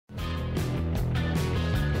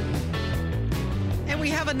we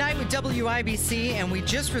have a night with WIBC, and we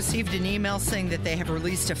just received an email saying that they have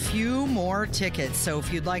released a few more tickets. So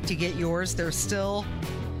if you'd like to get yours, there's still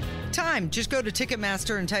time. Just go to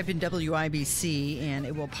Ticketmaster and type in WIBC, and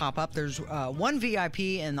it will pop up. There's one VIP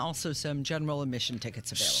and also some general admission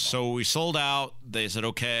tickets available. So we sold out. They said,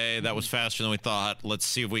 okay, that was faster than we thought. Let's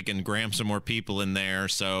see if we can gram some more people in there.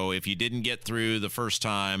 So if you didn't get through the first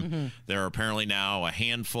time, there are apparently now a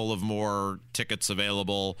handful of more tickets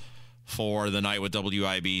available for the night with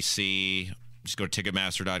WIBC. Just go to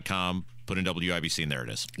Ticketmaster.com, put in WIBC, and there it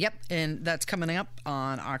is. Yep, and that's coming up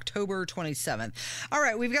on October 27th. All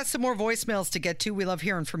right, we've got some more voicemails to get to. We love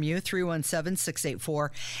hearing from you.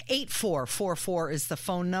 317-684-8444 is the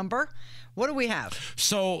phone number. What do we have?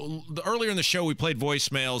 So earlier in the show, we played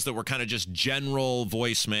voicemails that were kind of just general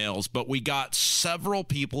voicemails, but we got several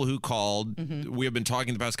people who called. We have been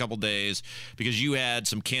talking the past couple days because you had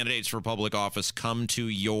some candidates for public office come to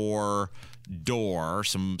your door,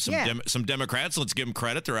 some Democrats. Let's give them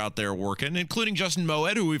credit. They're out there working, including Justin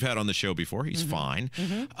Moed, who we've had on the show before. He's fine.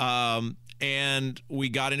 And we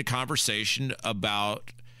got into conversation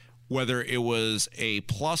about whether it was a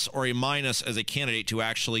plus or a minus as a candidate to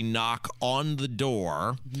actually knock on the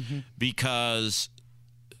door because,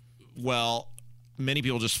 well, many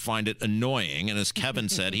people just find it annoying. And as Kevin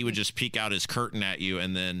said, he would just peek out his curtain at you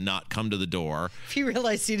and then not come to the door. If he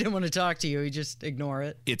realized he didn't want to talk to you, he'd just ignore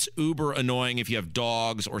it. It's uber annoying if you have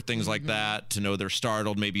dogs or things like that to know they're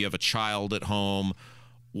startled. Maybe you have a child at home,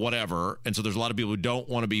 whatever. And so there's a lot of people who don't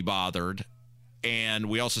want to be bothered. And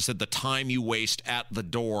we also said the time you waste at the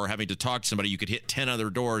door having to talk to somebody, you could hit 10 other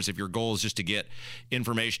doors if your goal is just to get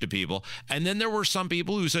information to people. And then there were some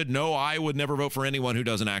people who said, no, I would never vote for anyone who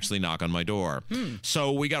doesn't actually knock on my door.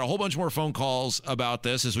 So we got a whole bunch more phone calls about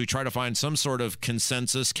this as we try to find some sort of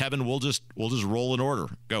consensus. Kevin, we'll just roll in order.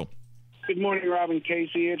 Go. Good morning, Rob and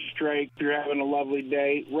Casey. It's Drake. You're having a lovely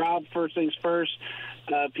day. Rob, first things first,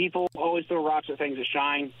 people always throw rocks at things that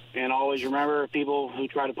shine, and always remember people who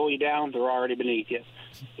try to pull you down, they're already beneath you.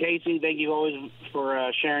 Casey, thank you always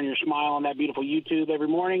for sharing your smile on that beautiful YouTube every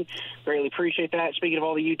morning. Greatly appreciate that. Speaking of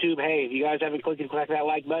all the YouTube, hey, if you guys haven't clicked that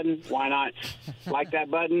like button, why not like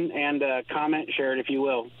that button and comment, share it if you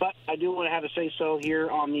will. But I do want to have a say-so here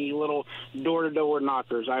on the little door-to-door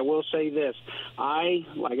knockers. I will say this. I,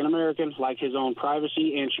 like an American, like his own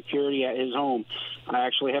privacy and security at his home. I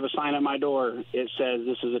actually have a sign at my door. It says,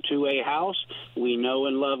 this is a 2A house. We know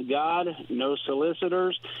and love God. No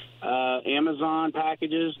solicitors. Amazon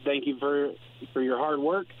packages. Thank you for your hard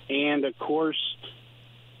work. And, of course,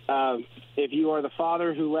 if you are the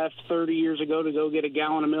father who left 30 years ago to go get a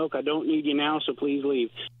gallon of milk, I don't need you now, so please leave.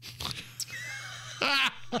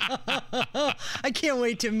 I can't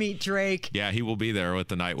wait to meet Drake. Yeah, he will be there with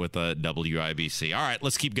the night with the WIBC. All right,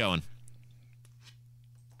 let's keep going.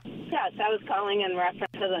 Yes, I was calling in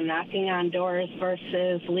reference to the knocking on doors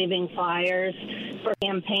versus leaving flyers for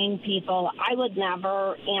campaign people. I would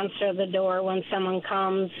never answer the door when someone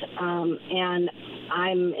comes, and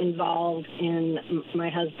I'm involved in my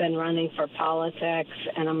husband running for politics,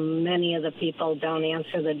 and many of the people don't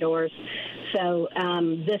answer the doors. So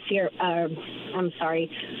this year,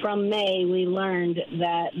 from May, we learned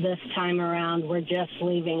that this time around we're just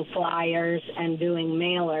leaving flyers and doing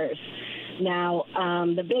mailers. Now,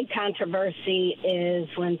 the big controversy is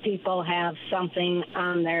when people have something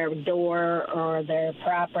on their door or their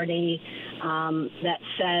property that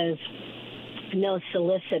says no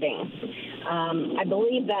soliciting. I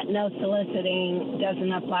believe that no soliciting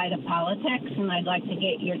doesn't apply to politics, and I'd like to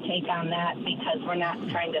get your take on that because we're not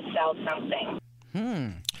trying to sell something.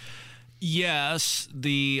 Yes,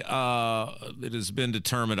 it has been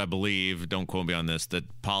determined, I believe, don't quote me on this, that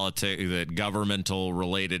governmental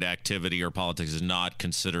related activity or politics is not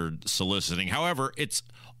considered soliciting. However, it's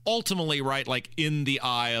ultimately right, like in the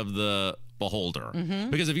eye of the beholder.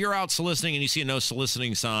 Because if you're out soliciting and you see a no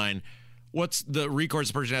soliciting sign, what's the recourse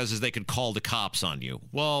the person has is they could call the cops on you.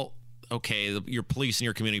 Well, okay, your police in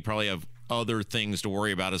your community probably have other things to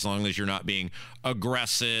worry about as long as you're not being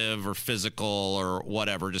aggressive or physical or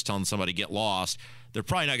whatever, just telling somebody get lost. They're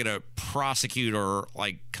probably not going to prosecute or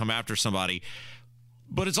like come after somebody,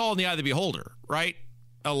 but it's all in the eye of the beholder, right?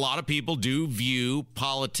 A lot of people do view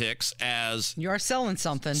politics as you are selling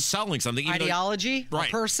something, ideology, right,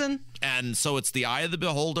 a person. And so it's the eye of the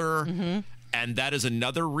beholder. And that is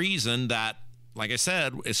another reason that, like I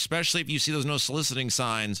said, especially if you see those no soliciting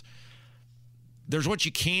signs, there's what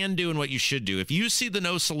you can do and what you should do. If you see the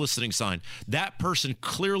no soliciting sign, that person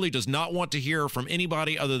clearly does not want to hear from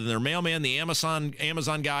anybody other than their mailman, the Amazon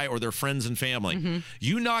guy, or their friends and family.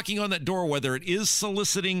 You knocking on that door, whether it is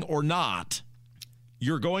soliciting or not,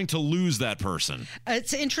 you're going to lose that person.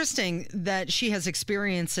 It's interesting that she has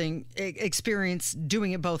experience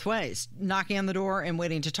doing it both ways, knocking on the door and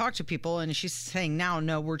waiting to talk to people. And she's saying now,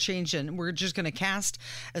 no, we're changing. We're just going to cast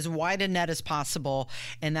as wide a net as possible.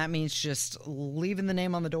 And that means just leaving the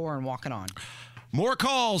name on the door and walking on. More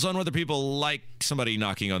calls on whether people like somebody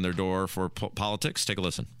knocking on their door for politics. Take a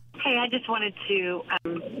listen. Hey, I just wanted to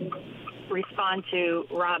respond to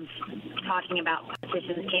Rob's talking about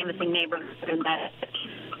politicians canvassing neighborhoods and that.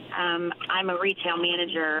 I'm a retail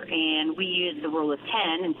manager, and we use the rule of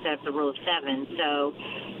 10 instead of the rule of 7. So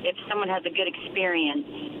if someone has a good experience,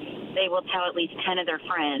 they will tell at least 10 of their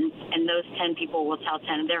friends, and those 10 people will tell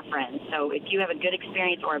 10 of their friends. So if you have a good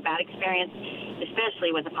experience or a bad experience,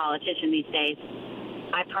 especially with a politician these days,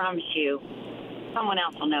 I promise you, someone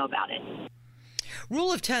else will know about it.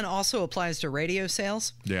 Rule of 10 also applies to radio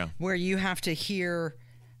sales. Yeah. Where you have to hear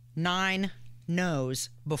 9 no's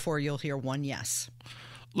before you'll hear 1 yes.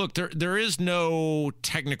 Look, there is no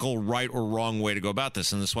technical right or wrong way to go about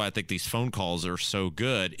this, and that's why I think these phone calls are so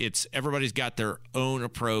good. It's everybody's got their own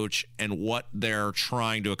approach and what they're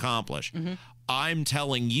trying to accomplish. Mm-hmm. I'm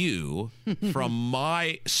telling you from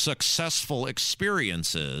my successful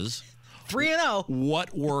experiences 3-0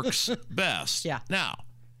 what works best. Yeah. Now,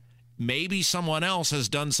 maybe someone else has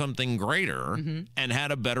done something greater and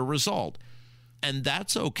had a better result, and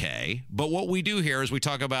that's okay. But what we do here is we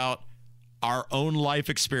talk about our own life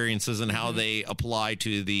experiences and how they apply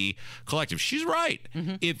to the collective. She's right.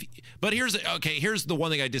 But here's the one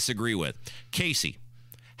thing I disagree with. Casey,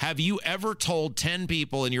 have you ever told 10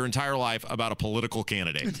 people in your entire life about a political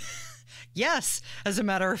candidate? Yes, as a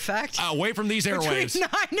matter of fact. Away from these airwaves. Between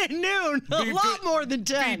 9 and noon, a lot more than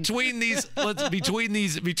 10. Between the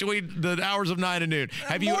hours of 9 and noon.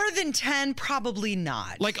 Have you more than 10? Probably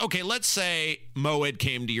not. Like, okay, let's say Moed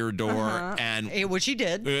came to your door and which he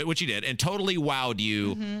did, and totally wowed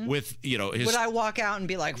you with his. Would I walk out and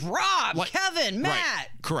be like, Rob, Kevin, Matt, right,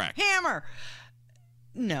 correct, Hammer?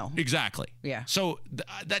 No, exactly. Yeah. So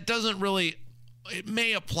that doesn't really. It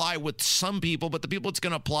may apply with some people, but the people it's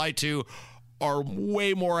going to apply to are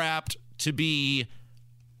way more apt to be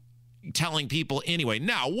telling people anyway.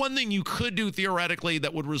 Now, one thing you could do theoretically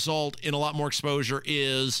that would result in a lot more exposure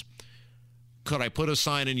is, could I put a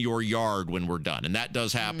sign in your yard when we're done? And that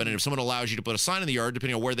does happen. And if someone allows you to put a sign in the yard,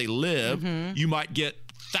 depending on where they live, you might get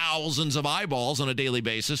thousands of eyeballs on a daily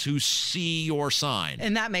basis who see your sign.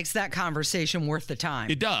 And that makes that conversation worth the time.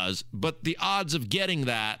 It does. But the odds of getting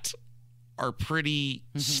that are pretty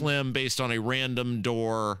slim based on a random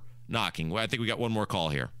door knocking. I think we got one more call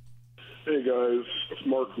here. Hey guys, it's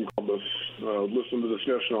Mark from Columbus. Listen to the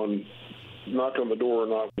discussion on knock on the door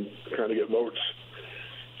and not trying to get votes.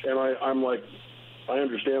 And I'm like, I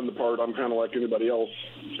understand the part. I'm kind of like anybody else.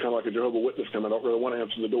 It's kind of like a Jehovah's Witness coming. I don't really want to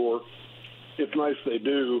answer the door. It's nice they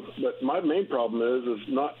do, but my main problem is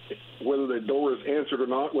not whether the door is answered or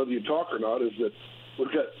not, whether you talk or not, is that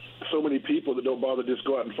we've got so many people that don't bother to just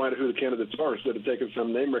go out and find out who the candidates are instead of taking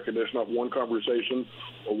some name recognition off one conversation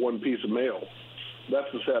or one piece of mail. That's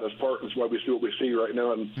the saddest part. That's why we see what we see right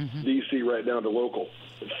now in D.C. right down to local.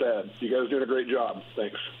 It's sad. You guys are doing a great job.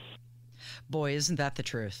 Thanks. Boy, isn't that the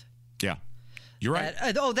truth? Yeah. You're right.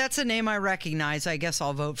 That's a name I recognize. I guess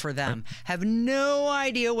I'll vote for them. Have no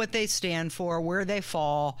idea what they stand for, where they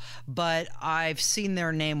fall, but I've seen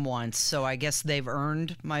their name once, so I guess they've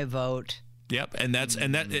earned my vote. Yep, and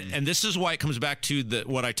this is why it comes back to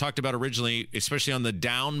what I talked about originally, especially on the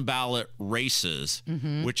down ballot races,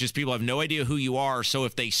 which is people have no idea who you are. So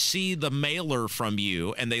if they see the mailer from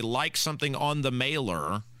you and they like something on the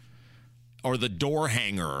mailer or the door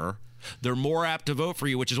hanger, they're more apt to vote for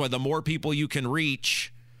you, which is why the more people you can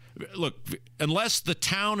reach. Look, unless the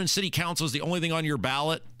town and city council is the only thing on your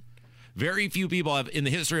ballot, very few people have in the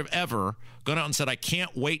history of ever gone out and said, I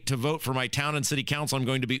can't wait to vote for my town and city council. I'm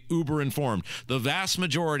going to be uber informed. The vast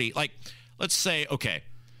majority, like, let's say, okay,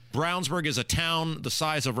 Brownsburg is a town the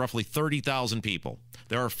size of roughly 30,000 people.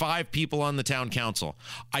 There are 5 people on the town council.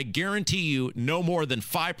 I guarantee you no more than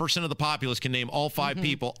 5% of the populace can name all 5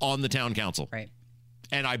 people on the town council. Right.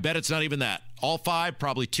 And I bet it's not even that. All 5,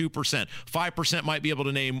 probably 2%. 5% might be able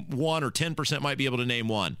to name 1, or 10% might be able to name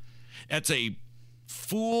 1. That's a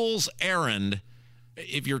fool's errand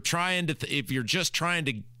if you're just trying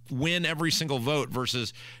to win every single vote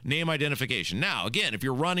versus name identification. Now, again, if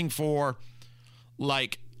you're running for,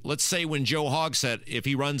 like, let's say when Joe Hogsett, if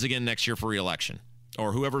he runs again next year for re-election,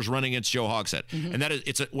 or whoever's running against Joe Hogsett, and that is,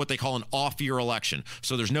 it's what they call an off-year election.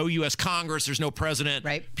 So there's no U.S. Congress, there's no president.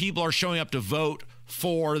 Right. People are showing up to vote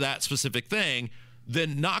for that specific thing.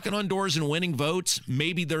 Then knocking on doors and winning votes,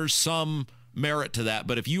 maybe there's some merit to that.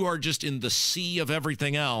 But if you are just in the sea of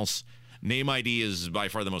everything else, Name ID is by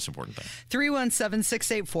far the most important thing.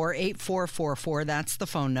 317-684-8444. That's the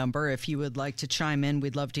phone number. If you would like to chime in,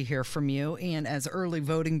 we'd love to hear from you. And as early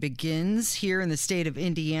voting begins here in the state of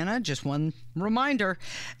Indiana, just one reminder,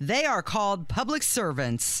 they are called public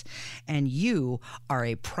servants, and you are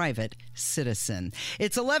a private citizen.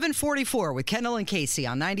 It's 11:44 with Kendall and Casey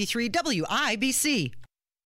on 93 WIBC.